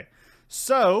 Okay.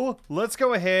 So, let's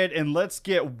go ahead and let's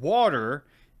get water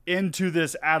into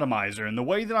this Atomizer. And the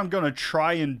way that I'm going to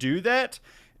try and do that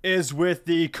is with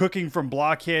the Cooking from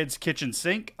Blockheads kitchen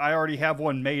sink. I already have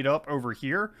one made up over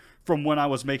here from when I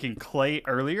was making clay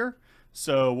earlier.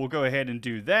 So, we'll go ahead and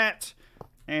do that.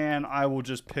 And I will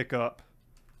just pick up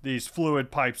these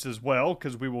fluid pipes as well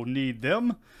because we will need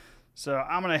them. So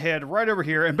I'm going to head right over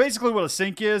here. And basically what a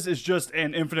sink is just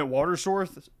an infinite water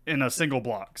source in a single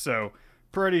block. So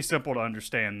pretty simple to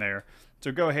understand there.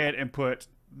 So go ahead and put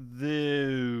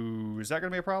the... Is that going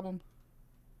to be a problem?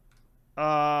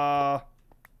 Let's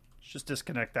just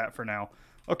disconnect that for now.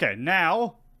 Okay,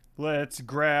 now let's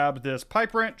grab this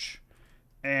pipe wrench.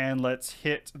 And let's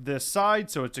hit this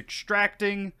side so it's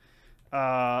extracting.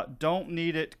 Don't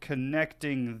need it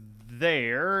connecting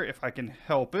there if I can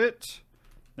help it.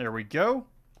 There we go.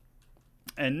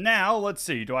 And now, let's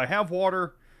see. Do I have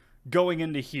water going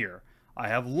into here? I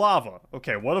have lava.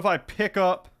 Okay, what if I pick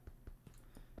up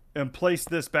and place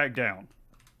this back down?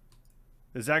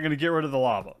 Is that going to get rid of the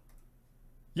lava?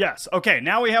 Yes. Okay,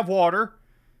 now we have water.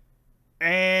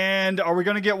 And are we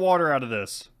going to get water out of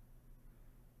this?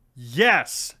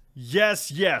 Yes.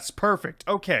 Yes, yes. Perfect.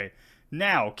 Okay.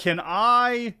 Now, can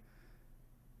I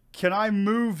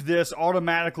move this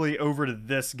automatically over to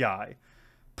this guy?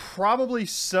 Probably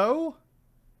so.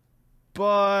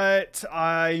 But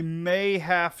I may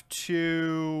have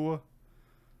to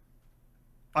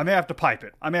pipe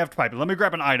it. Let me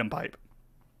grab an item pipe.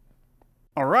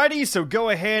 Alrighty, so go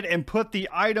ahead and put the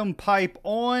item pipe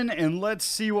on, and let's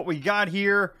see what we got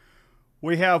here.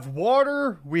 We have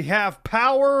water, we have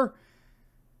power,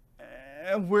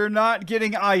 and we're not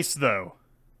getting ice, though.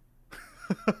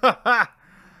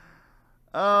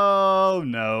 Oh,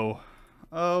 no.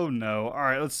 Oh, no.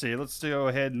 Alright, let's see. Let's go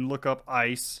ahead and look up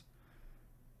ice.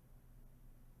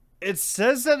 It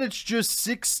says that it's just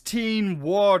 16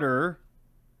 water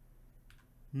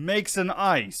makes an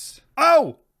ice.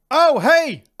 Oh! Oh,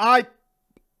 hey! I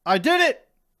did it!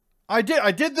 I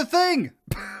did the thing!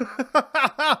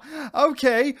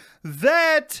 Okay,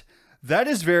 that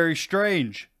is very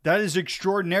strange. That is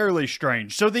extraordinarily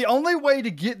strange. So the only way to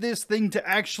get this thing to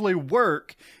actually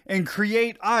work and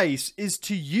create ice is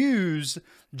to use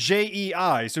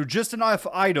JEI. So just enough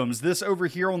items. This over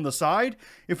here on the side.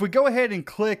 If we go ahead and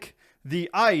click the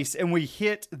ice and we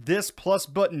hit this plus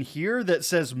button here that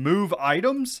says move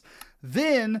items,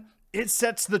 then it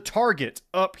sets the target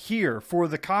up here for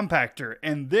the compactor,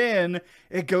 and then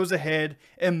it goes ahead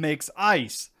and makes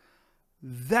ice.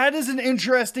 That is an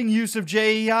interesting use of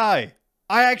JEI.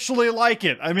 I actually like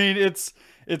it. I mean, it's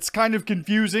kind of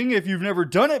confusing if you've never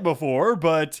done it before,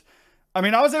 but I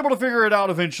mean, I was able to figure it out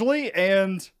eventually,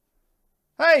 and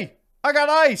hey, I got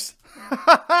ice.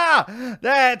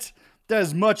 That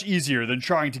is much easier than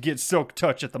trying to get Silk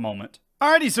Touch at the moment.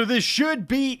 Alrighty, so this should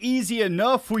be easy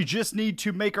enough. We just need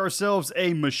to make ourselves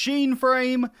a machine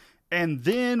frame, and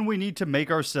then we need to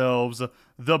make ourselves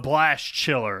the blast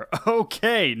chiller.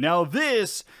 Okay, now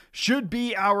this should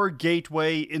be our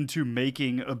gateway into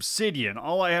making obsidian.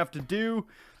 All I have to do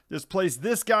is place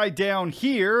this guy down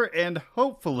here, and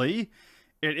hopefully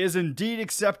it is indeed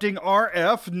accepting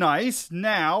RF. Nice.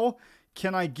 Now,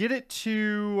 can I get it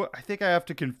to... I think I have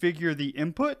to configure the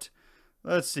input.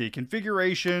 Let's see,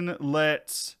 configuration,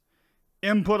 let's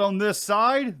input on this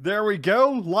side. There we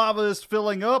go. Lava is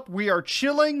filling up. We are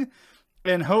chilling,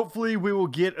 and hopefully we will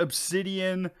get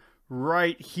obsidian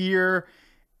right here.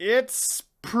 It's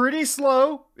pretty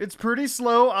slow. It's pretty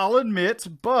slow, I'll admit,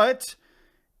 but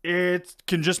it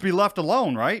can just be left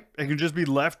alone, right? It can just be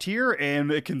left here,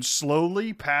 and it can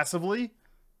slowly, passively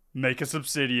make us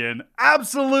obsidian.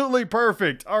 Absolutely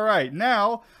perfect. All right,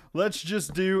 now let's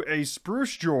just do a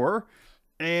spruce drawer.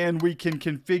 And we can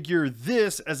configure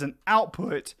this as an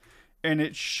output, and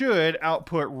it should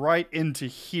output right into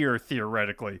here,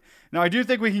 theoretically. Now, I do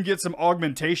think we can get some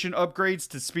augmentation upgrades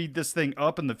to speed this thing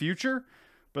up in the future,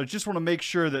 but I just want to make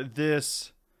sure that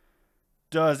this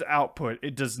does output.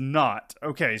 It does not.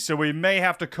 Okay, so we may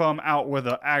have to come out with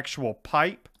an actual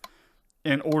pipe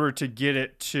in order to get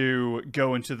it to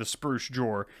go into the spruce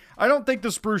drawer. I don't think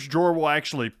the spruce drawer will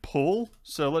actually pull,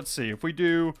 so let's see. If we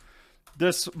do...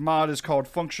 This mod is called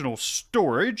Functional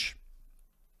Storage.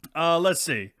 Let's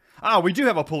see. We do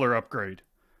have a puller upgrade.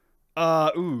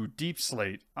 Ooh, Deep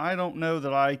Slate. I don't know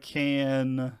that I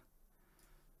can...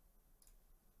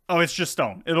 Oh, it's just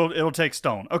stone. It'll take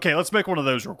stone. Okay, let's make one of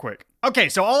those real quick. Okay,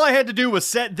 so all I had to do was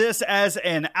set this as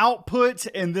an output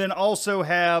and then also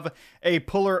have a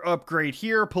puller upgrade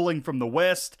here, pulling from the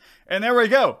west. And there we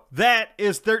go. That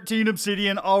is 13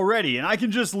 obsidian already. And I can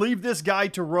just leave this guy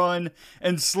to run,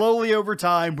 and slowly over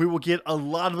time, we will get a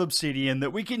lot of obsidian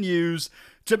that we can use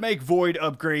to make void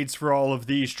upgrades for all of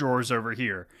these drawers over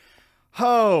here.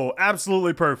 Oh,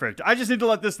 absolutely perfect. I just need to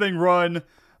let this thing run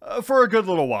for a good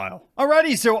little while.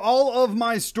 Alrighty, so all of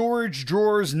my storage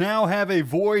drawers now have a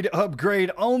void upgrade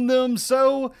on them,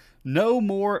 so no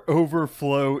more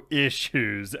overflow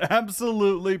issues.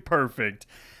 Absolutely perfect.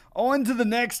 On to the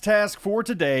next task for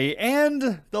today,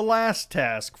 and the last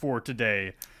task for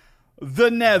today. The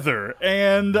Nether.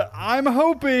 And I'm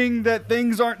hoping that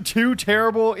things aren't too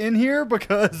terrible in here,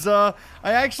 because I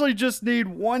actually just need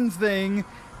one thing,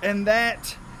 and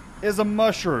that is a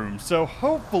mushroom. So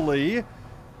hopefully...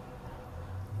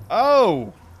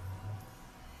 Oh,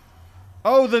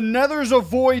 the Nether's a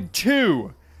void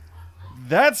too.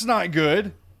 That's not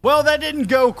good. Well, that didn't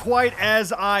go quite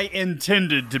as I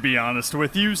intended, to be honest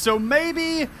with you. So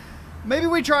maybe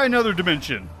we try another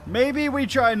dimension. Maybe we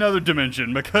try another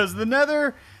dimension, because the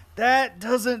Nether, that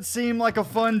doesn't seem like a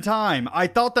fun time. I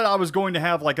thought that I was going to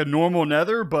have like a normal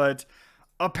Nether, but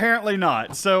Apparently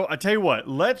not. So, I tell you what,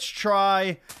 let's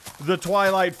try the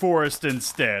Twilight Forest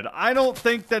instead. I don't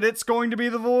think that it's going to be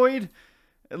the Void.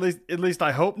 At least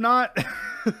I hope not.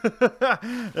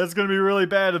 That's going to be really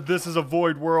bad if this is a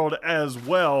Void world as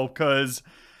well, because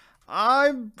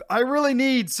I really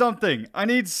need something. I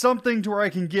need something to where I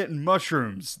can get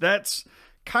mushrooms. That's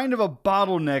kind of a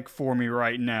bottleneck for me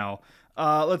right now.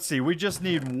 Let's see, we just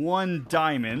need 1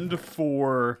 diamond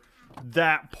for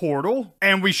that portal,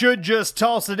 and we should just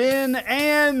toss it in,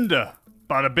 and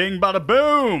bada bing, bada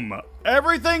boom,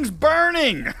 everything's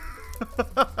burning.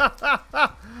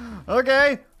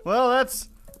 Okay, well,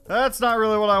 that's not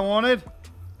really what I wanted.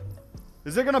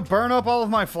 Is it gonna burn up all of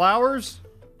my flowers?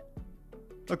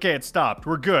 Okay, it stopped.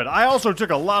 We're good. I also took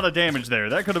a lot of damage there.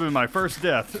 That could have been my first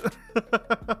death.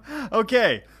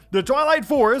 Okay, the Twilight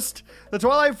Forest. The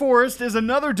Twilight Forest is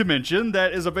another dimension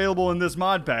that is available in this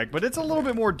mod pack, but it's a little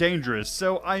bit more dangerous.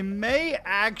 So I may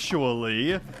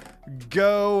actually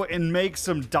go and make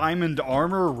some diamond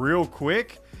armor real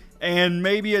quick, and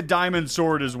maybe a diamond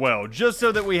sword as well, just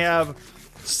so that we have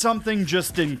something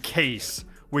just in case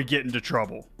we get into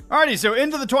trouble. Alrighty, so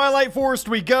into the Twilight Forest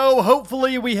we go.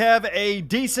 Hopefully we have a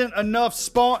decent enough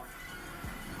spawn.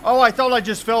 Oh, I thought I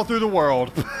just fell through the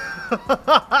world.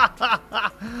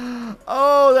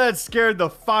 Oh, that scared the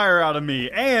fire out of me.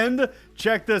 And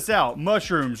check this out,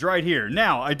 mushrooms right here.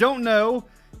 Now, I don't know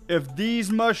if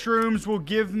these mushrooms will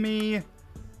give me...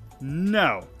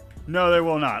 No, they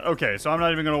will not. Okay, so I'm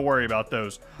not even going to worry about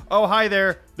those. Oh, hi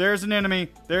there. There's an enemy.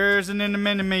 There's an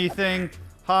enemy thing.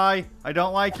 Hi, I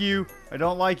don't like you. I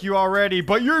don't like you already,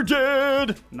 but you're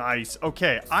dead. Nice.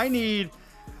 Okay, I need...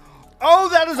 Oh,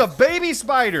 that is a baby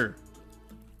spider.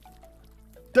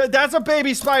 That's a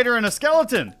baby spider and a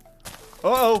skeleton.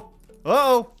 Uh-oh.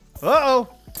 Uh-oh. Uh-oh.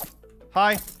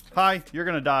 Hi. You're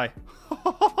gonna die.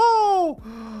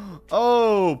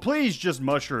 Oh, please just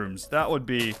mushrooms. That would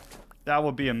be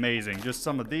amazing. Just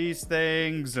some of these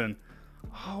things and...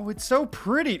 Oh, it's so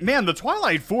pretty. Man, the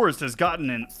Twilight Forest has gotten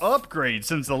an upgrade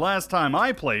since the last time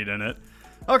I played in it.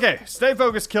 Okay, stay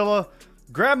focused, Killa.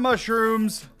 Grab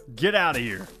mushrooms. Get out of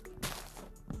here.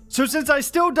 So since I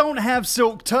still don't have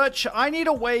Silk Touch, I need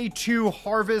a way to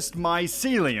harvest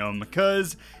mycelium,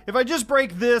 because if I just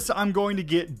break this, I'm going to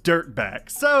get dirt back.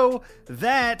 So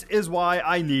that is why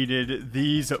I needed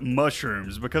these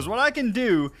mushrooms, because what I can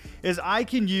do is I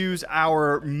can use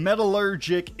our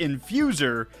metallurgic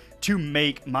infuser to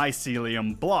make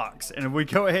mycelium blocks. And if we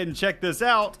go ahead and check this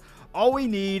out, all we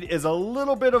need is a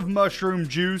little bit of mushroom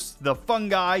juice, the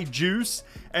fungi juice,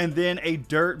 and then a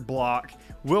dirt block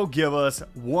will give us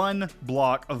 1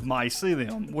 block of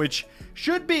mycelium, which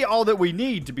should be all that we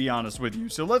need, to be honest with you.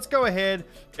 So let's go ahead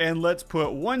and let's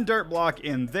put 1 dirt block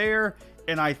in there,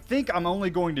 and I think I'm only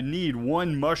going to need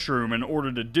 1 mushroom in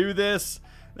order to do this.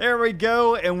 There we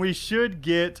go, and we should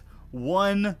get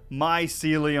 1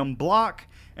 mycelium block,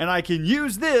 and I can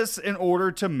use this in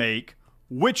order to make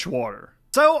witch water.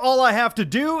 So all I have to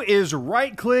do is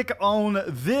right click on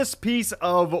this piece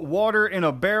of water in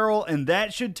a barrel, and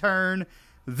that should turn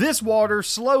this water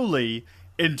slowly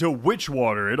into witch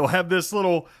water. It'll have this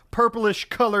little purplish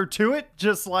color to it,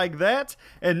 just like that.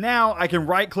 And now I can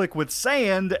right click with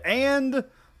sand, and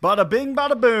bada bing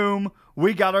bada boom,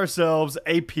 we got ourselves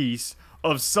a piece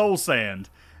of soul sand.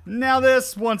 Now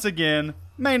this, once again,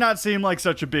 may not seem like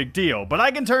such a big deal, but I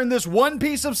can turn this 1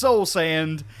 piece of soul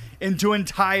sand into an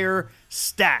entire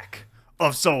stack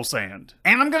of soul sand.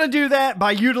 And I'm gonna do that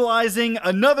by utilizing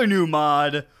another new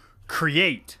mod,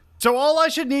 Create. So all I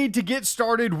should need to get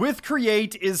started with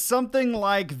Create is something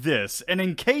like this, an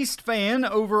encased fan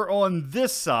over on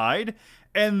this side,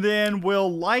 and then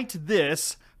we'll light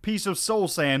this piece of soul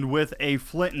sand with a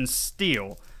flint and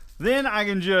steel. Then I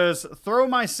can just throw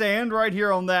my sand right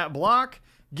here on that block,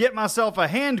 get myself a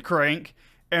hand crank,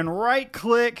 and right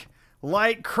click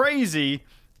like crazy,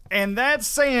 and that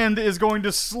sand is going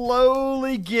to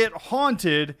slowly get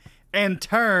haunted and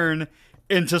turn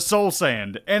into soul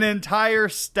sand, an entire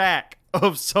stack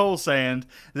of soul sand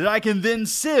that I can then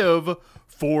sieve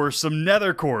for some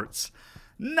nether quartz.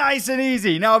 Nice and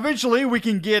easy. Now eventually we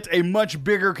can get a much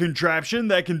bigger contraption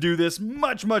that can do this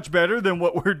much better than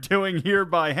what we're doing here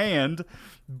by hand,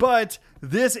 but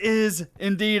this is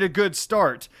indeed a good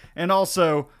start. And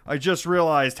also I just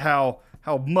realized how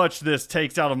much this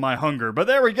takes out of my hunger. But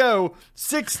there we go,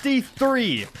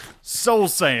 63 soul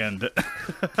sand.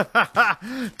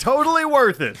 Totally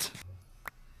worth it.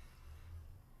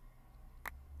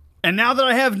 And now that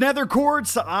I have nether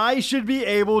quartz, I should be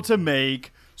able to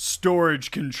make storage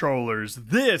controllers.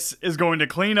 This is going to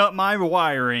clean up my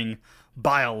wiring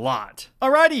by a lot.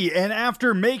 Alrighty, and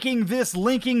after making this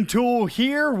linking tool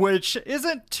here, which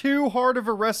isn't too hard of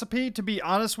a recipe to be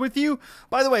honest with you.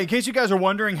 By the way, in case you guys are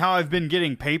wondering how I've been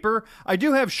getting paper, I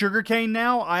do have sugarcane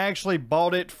now. I actually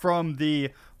bought it from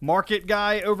the market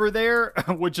guy over there,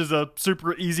 which is a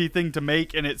super easy thing to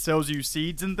make, and it sells you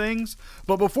seeds and things.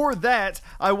 But before that,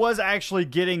 I was actually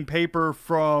getting paper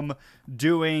from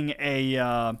doing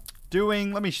a,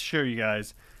 let me show you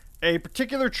guys, a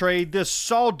particular trade, this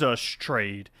sawdust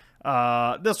trade,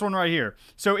 this one right here.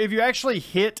 So if you actually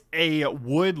hit a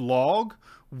wood log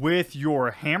with your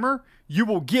hammer, you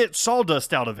will get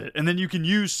sawdust out of it, and then you can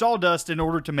use sawdust in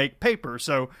order to make paper.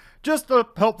 So just a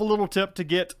helpful little tip to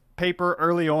get paper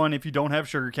early on if you don't have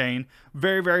sugarcane.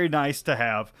 Very, very nice to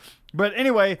have. But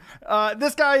anyway,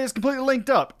 this guy is completely linked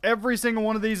up. Every single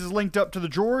one of these is linked up to the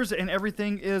drawers, and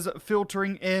everything is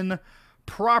filtering in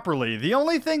properly. The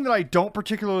only thing that I don't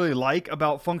particularly like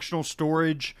about functional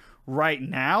storage right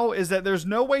now is that there's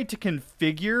no way to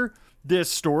configure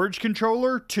this storage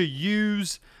controller to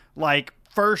use like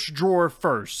first drawer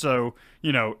first. So,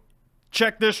 you know,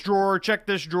 check this drawer, check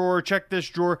this drawer, check this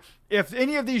drawer. If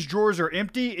any of these drawers are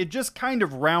empty, it just kind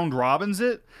of round robins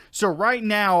it. So right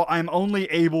now I'm only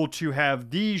able to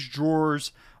have these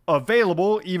drawers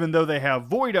available even though they have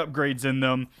void upgrades in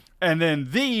them. And then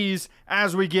these,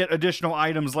 as we get additional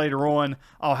items later on,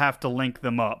 I'll have to link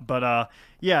them up. But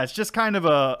yeah, it's just kind of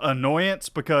a annoyance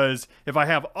because if I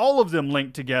have all of them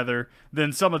linked together,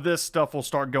 then some of this stuff will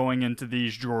start going into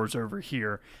these drawers over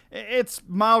here. It's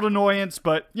mild annoyance,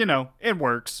 but you know, it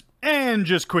works. And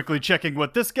just quickly checking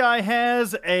what this guy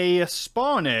has, a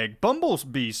spawn egg,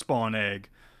 bumblebee spawn egg.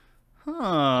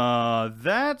 Huh,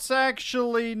 that's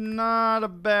actually not a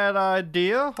bad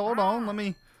idea. Hold on, let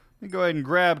me go ahead and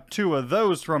grab 2 of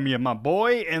those from you, my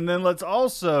boy. And then let's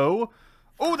also...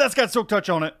 Oh, that's got silk touch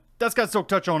on it. That's got silk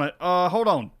touch on it. Hold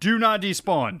on. Do not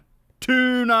despawn.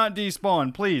 Do not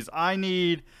despawn, please. I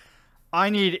need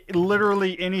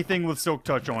literally anything with silk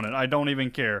touch on it. I don't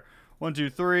even care. 1, 2,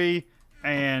 3.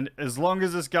 And as long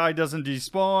as this guy doesn't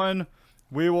despawn,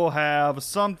 we will have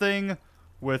something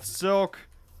with silk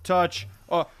touch.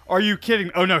 Are you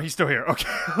kidding? Oh, no, he's still here. Okay.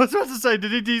 I was about to say,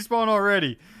 did he despawn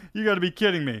already? You gotta be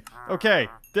kidding me. Okay,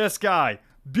 this guy.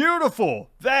 Beautiful!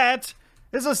 That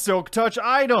is a silk touch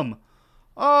item.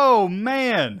 Oh,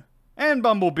 man. And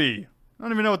bumblebee. I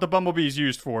don't even know what the bumblebee is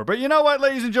used for. But you know what,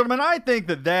 ladies and gentlemen? I think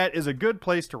that that is a good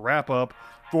place to wrap up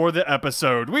for the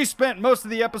episode. We spent most of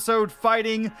the episode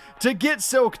fighting to get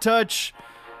silk touch.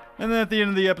 And then at the end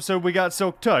of the episode, we got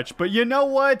silk touch. But you know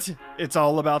what? It's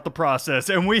all about the process.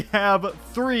 And we have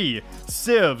 3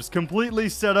 sieves completely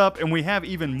set up. And we have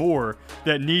even more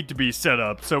that need to be set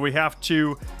up. So we have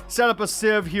to set up a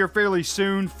sieve here fairly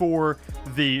soon for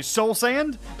the soul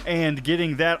sand. And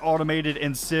getting that automated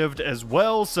and sieved as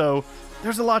well. So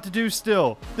there's a lot to do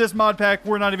still. This mod pack,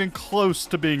 we're not even close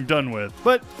to being done with.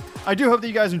 But I do hope that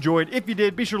you guys enjoyed. If you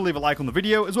did, be sure to leave a like on the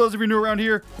video. As well as if you're new around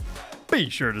here, be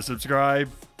sure to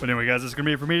subscribe. But anyway, guys, that's going to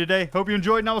be it for me today. Hope you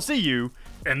enjoyed, and I will see you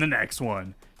in the next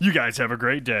one. You guys have a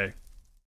great day.